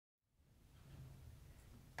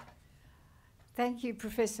Thank you,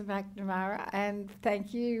 Professor McNamara, and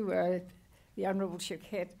thank you, the Honourable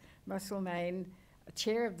Shakhet Musselmain,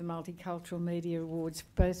 Chair of the Multicultural Media Awards,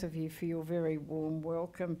 both of you for your very warm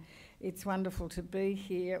welcome. It's wonderful to be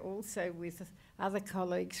here also with other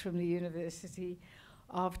colleagues from the University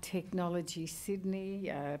of Technology, Sydney,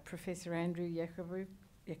 Professor Andrew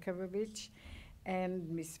Jakovovich and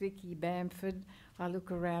Miss Vicky Bamford. I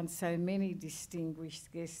look around, so many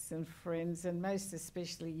distinguished guests and friends, and most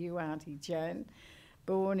especially you, Auntie Joan.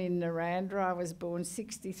 Born in Narandra, I was born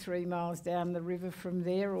 63 miles down the river from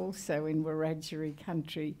there, also in Wiradjuri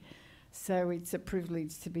country. So it's a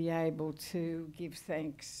privilege to be able to give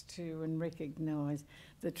thanks to and recognise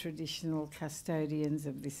the traditional custodians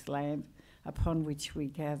of this land upon which we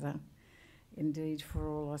gather. Indeed, for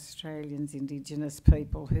all Australians, Indigenous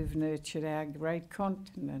people who've nurtured our great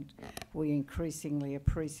continent, we increasingly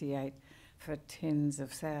appreciate for tens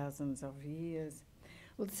of thousands of years.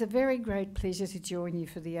 Well, it's a very great pleasure to join you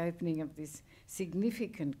for the opening of this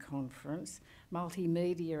significant conference,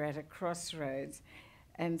 Multimedia at a Crossroads,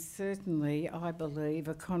 and certainly, I believe,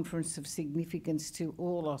 a conference of significance to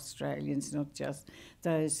all Australians, not just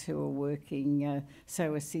those who are working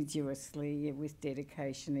so assiduously with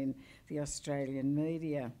dedication in the Australian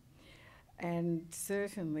media. And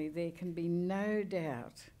certainly there can be no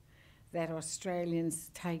doubt that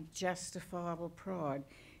Australians take justifiable pride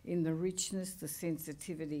in the richness, the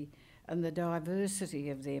sensitivity and the diversity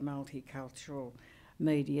of their multicultural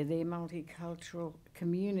media, their multicultural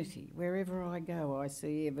community. Wherever I go, I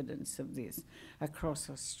see evidence of this across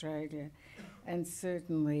Australia. And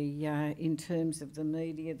certainly in terms of the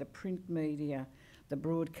media, the print media, the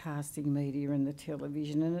broadcasting media and the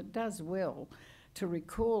television. And it does well to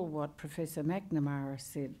recall what Professor McNamara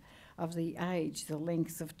said of the age, the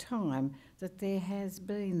length of time that there has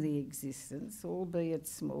been the existence, albeit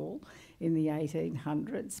small, in the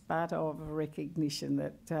 1800s, but of a recognition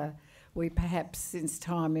that we perhaps since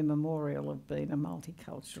time immemorial have been a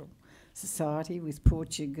multicultural society, with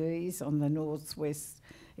Portuguese on the northwest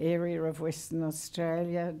area of Western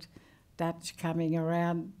Australia, Dutch coming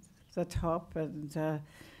around the top, and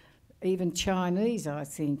even Chinese, I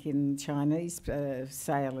think, in Chinese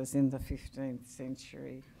sailors in the 15th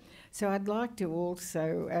century. So I'd like to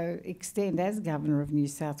also extend, as Governor of New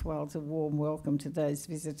South Wales, a warm welcome to those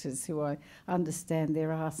visitors who I understand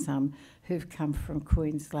there are some who've come from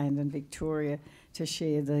Queensland and Victoria to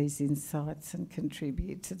share these insights and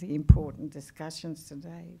contribute to the important discussions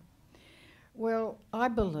today. Well, I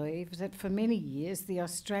believe that for many years the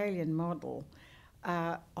Australian model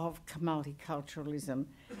of multiculturalism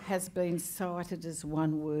has been cited as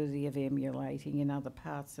one worthy of emulating in other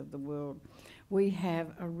parts of the world. We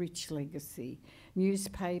have a rich legacy.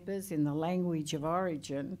 Newspapers in the language of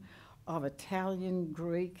origin of Italian,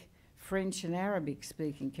 Greek, French and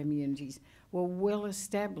Arabic-speaking communities were well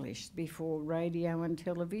established before radio and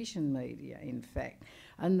television media, in fact,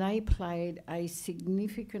 and they played a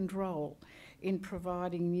significant role in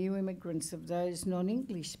providing new immigrants of those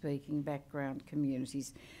non-English speaking background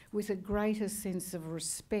communities with a greater sense of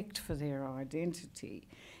respect for their identity,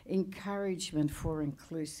 encouragement for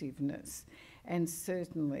inclusiveness, and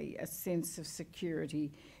certainly a sense of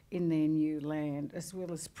security in their new land, as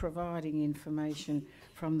well as providing information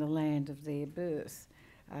from the land of their birth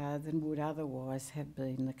than would otherwise have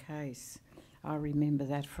been the case. I remember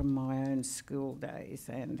that from my own school days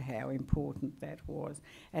and how important that was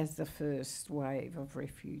as the first wave of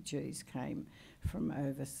refugees came from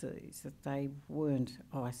overseas, that they weren't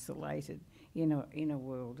isolated in a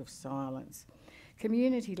world of silence.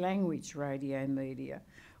 Community language radio media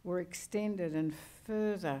were extended and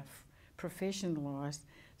further professionalised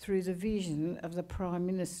through the vision of the Prime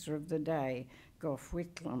Minister of the day, Gough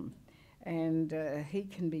Whitlam, and he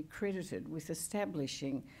can be credited with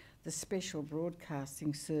establishing the Special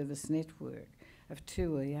Broadcasting Service network of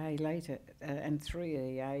 2EA later and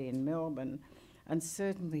 3EA in Melbourne, and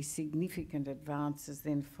certainly significant advances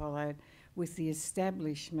then followed with the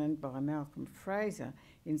establishment by Malcolm Fraser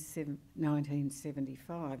in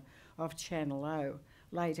 1975 of Channel O,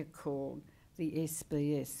 later called the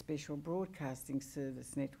SBS, Special Broadcasting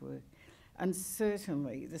Service Network. And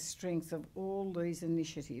certainly the strength of all these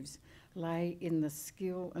initiatives lay in the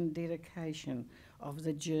skill and dedication of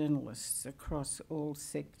the journalists across all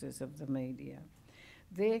sectors of the media.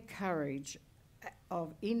 Their courage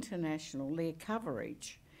of their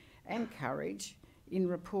coverage and courage in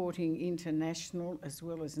reporting international as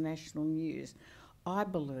well as national news, I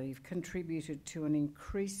believe contributed to an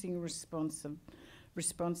increasing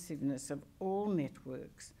responsiveness of all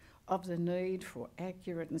networks, of the need for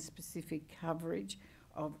accurate and specific coverage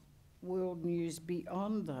of world news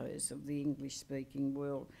beyond those of the English-speaking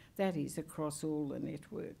world, that is, across all the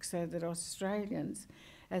networks, so that Australians,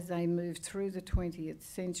 as they move through the 20th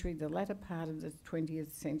century, the latter part of the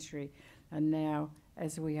 20th century, and now,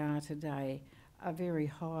 as we are today, a very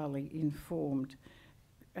highly informed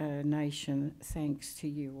nation, thanks to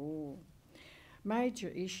you all. Major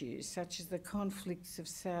issues such as the conflicts of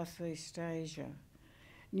Southeast Asia,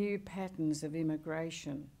 new patterns of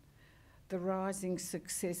immigration, the rising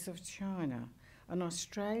success of China, and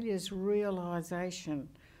Australia's realisation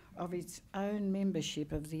of its own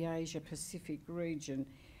membership of the Asia-Pacific region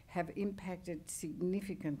have impacted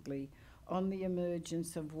significantly on the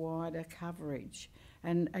emergence of wider coverage.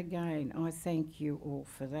 And again, I thank you all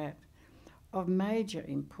for that. Of major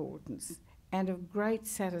importance and of great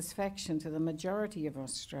satisfaction to the majority of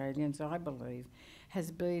Australians, I believe,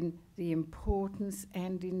 has been the importance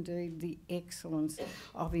and indeed the excellence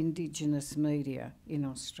of Indigenous media in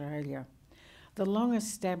Australia. The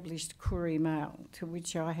long-established Koori Mail, to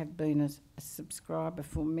which I have been a subscriber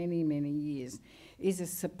for many, many years, is a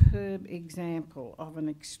superb example of an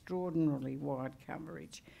extraordinarily wide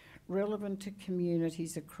coverage, relevant to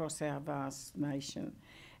communities across our vast nation,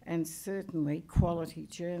 and certainly quality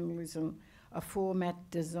journalism, a format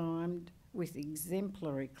designed with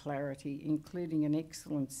exemplary clarity, including an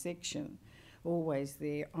excellent section, always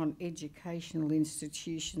there, on educational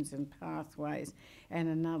institutions and pathways, and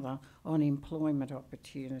another on employment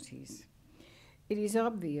opportunities. It is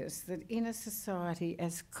obvious that in a society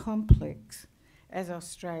as complex as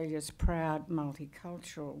Australia's proud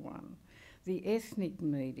multicultural one, the ethnic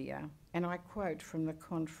media, and I quote from the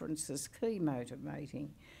conference's key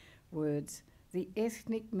motivating words, the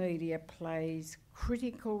ethnic media plays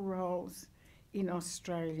critical roles in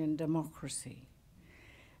Australian democracy.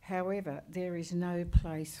 However, there is no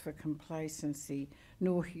place for complacency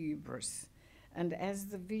nor hubris, and as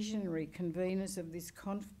the visionary conveners of this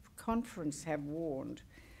conference have warned,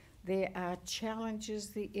 there are challenges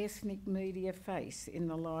the ethnic media face in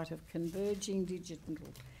the light of converging digital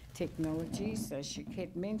technologies, as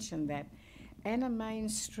Chiquette mentioned that, and a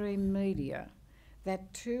mainstream media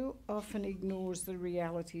that too often ignores the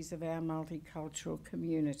realities of our multicultural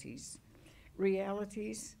communities.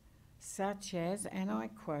 Realities such as, and I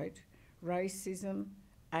quote, racism,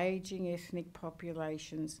 ageing ethnic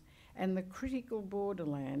populations, and the critical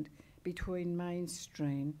borderland between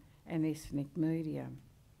mainstream and ethnic media.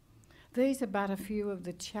 These are but a few of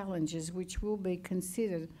the challenges which will be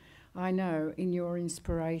considered, I know, in your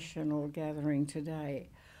inspirational gathering today,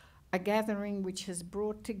 a gathering which has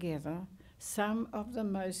brought together some of the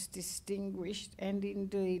most distinguished and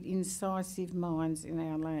indeed incisive minds in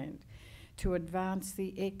our land to advance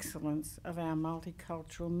the excellence of our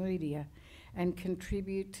multicultural media and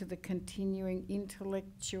contribute to the continuing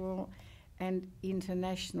intellectual and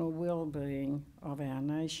international well-being of our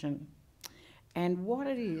nation, and what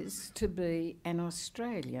it is to be an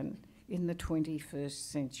Australian in the 21st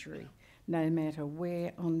century, no matter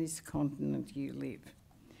where on this continent you live.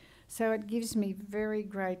 So it gives me very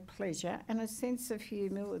great pleasure and a sense of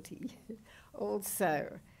humility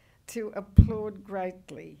also to applaud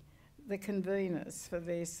greatly the conveners for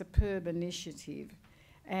their superb initiative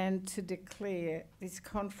and to declare this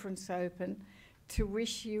conference open, to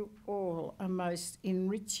wish you all a most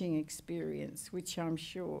enriching experience, which I'm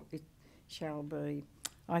sure it shall be.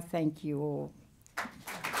 I thank you all.